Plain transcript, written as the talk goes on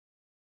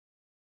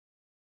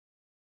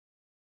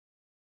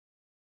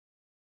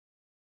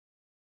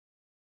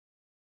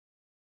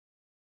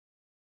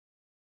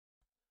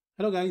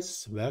Hello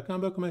guys, welcome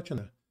back to my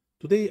channel.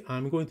 Today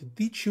I'm going to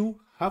teach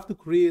you how to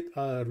create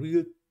a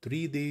real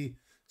 3D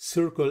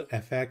circle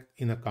effect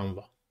in a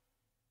Canva.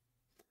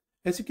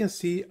 As you can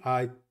see,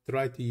 I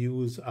try to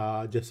use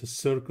just a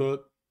circle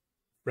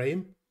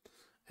frame,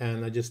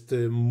 and I just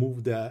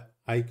move the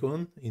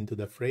icon into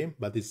the frame,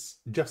 but it's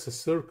just a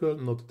circle,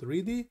 not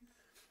 3D.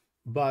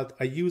 But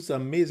I use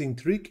an amazing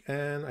trick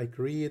and I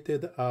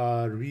created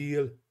a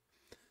real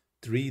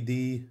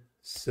 3D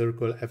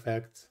circle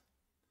effect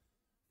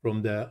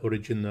from the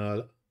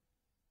original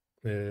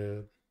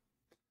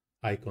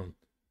icon.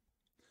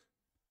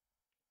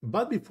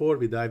 But before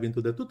we dive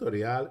into the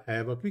tutorial, I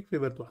have a quick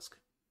favor to ask.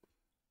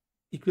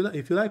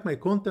 If you like my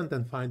content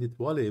and find it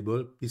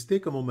valuable, please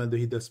take a moment to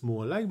hit the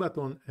small like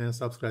button and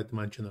subscribe to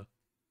my channel,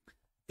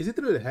 as it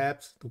really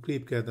helps to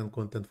keep creating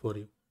content for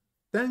you.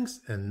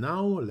 Thanks, and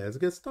now let's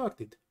get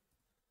started.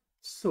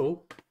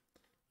 So,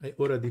 I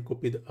already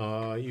copied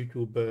a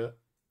YouTube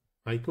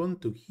icon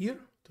to here,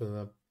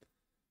 to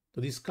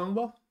this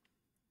Canva,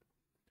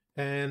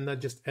 and I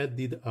just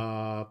added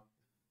a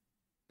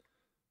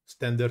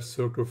standard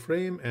circle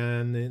frame,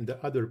 and in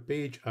the other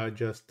page I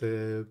just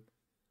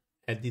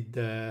added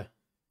the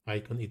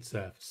icon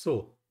itself.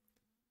 So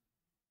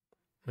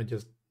I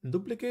just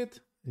duplicate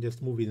and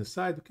just move it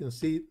inside. You can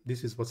see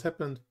this is what's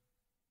happened.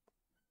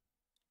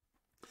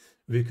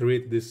 We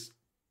create this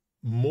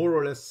more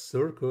or less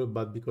circle,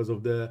 but because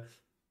of the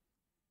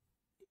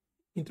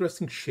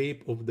interesting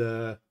shape of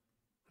the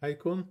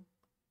icon,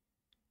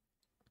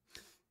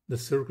 the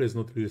circle is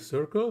not really a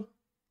circle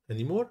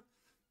anymore.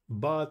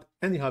 But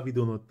anyhow, we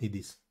do not need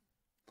this.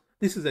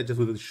 This is just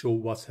to show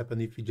what's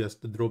happened if you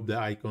just drop the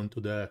icon to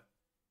the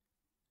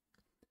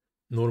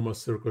normal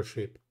circle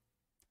shape.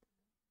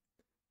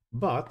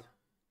 But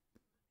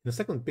in the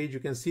second page, you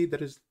can see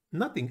there is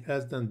nothing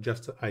else than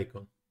just an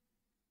icon.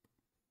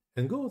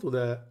 And go to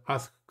the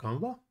Ask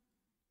Canva,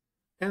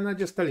 and I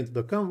just tell into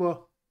the Canva,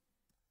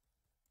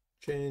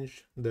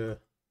 change the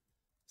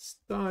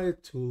style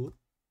to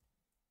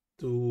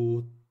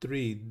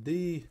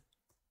 3D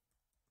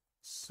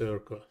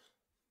circle,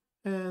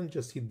 and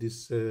just hit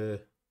this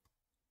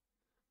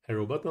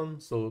arrow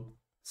button, so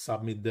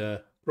submit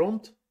the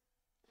prompt.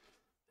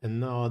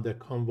 And now the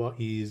Canva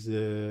is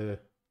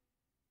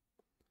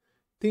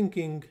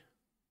thinking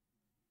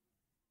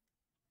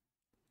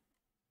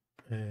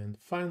and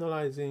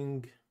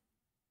finalizing,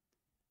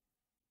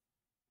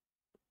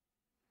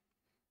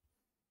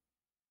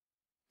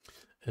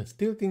 and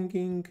still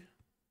thinking,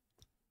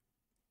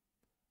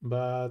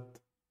 but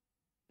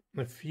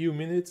a few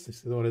minutes,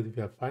 this is already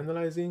we are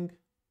finalizing,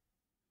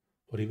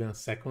 or even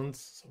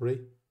seconds,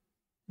 sorry,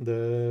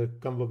 the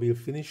Canva will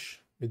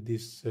finish with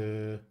this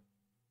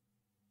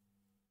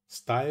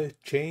style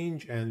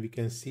change, and we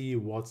can see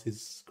what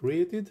is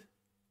created.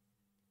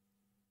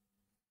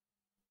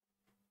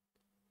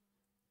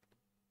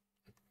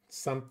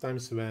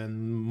 Sometimes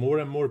when more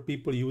and more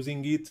people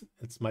using it,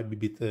 it might be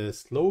a bit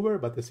slower,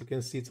 but as you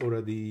can see, it's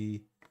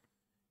already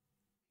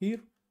here.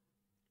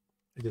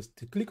 I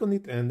just click on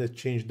it and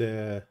change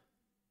the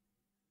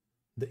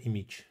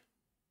image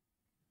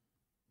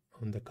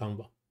on the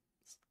Canva.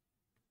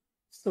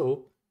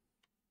 So,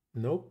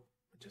 nope,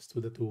 just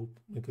do that to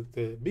make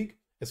it big.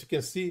 As you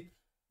can see,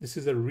 this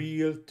is a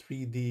real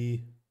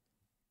 3D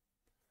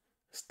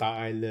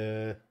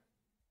style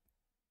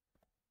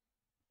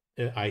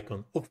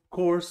icon. Of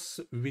course,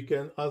 we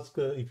can ask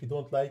if you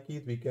don't like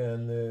it, we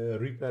can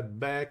revert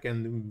back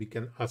and we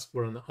can ask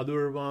for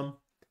another one.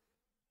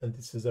 And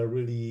this is a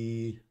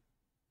really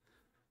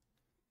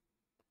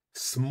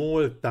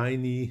small,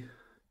 tiny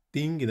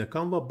thing in a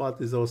Canva,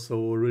 but is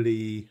also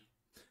really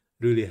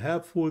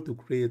helpful to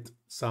create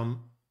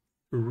some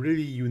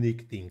really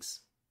unique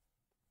things.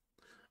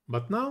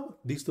 But now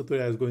this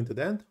tutorial is going to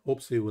the end.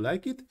 Hope so you will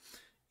like it.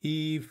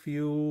 If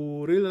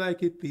you really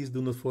like it, please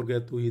do not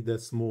forget to hit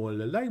that small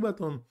like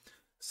button,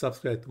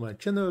 subscribe to my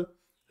channel,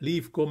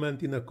 leave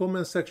comment in the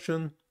comment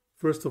section,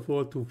 first of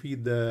all to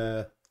feed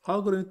the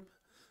algorithm,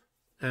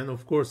 and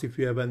of course if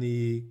you have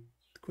any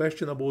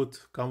question about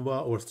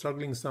Canva or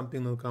struggling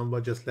something on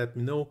Canva, just let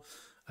me know.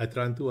 I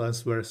try to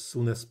answer as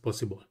soon as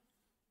possible.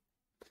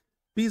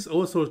 Please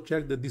also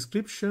check the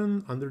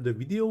description under the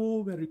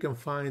video, where you can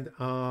find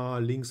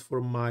links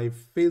for my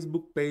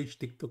Facebook page,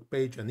 TikTok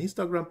page, and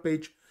Instagram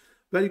page,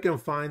 where you can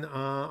find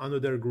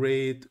another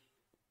great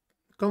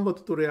Canva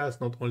tutorials,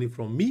 not only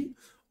from me,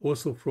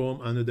 also from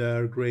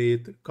another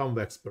great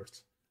Canva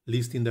experts,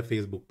 listed in the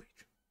Facebook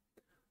page.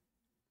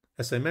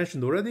 As I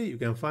mentioned already, you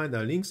can find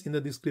the links in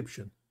the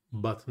description.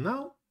 But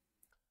now,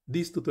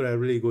 this tutorial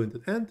really going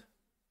to end.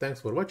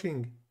 Thanks for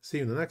watching. See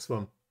you in the next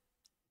one.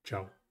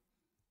 Ciao.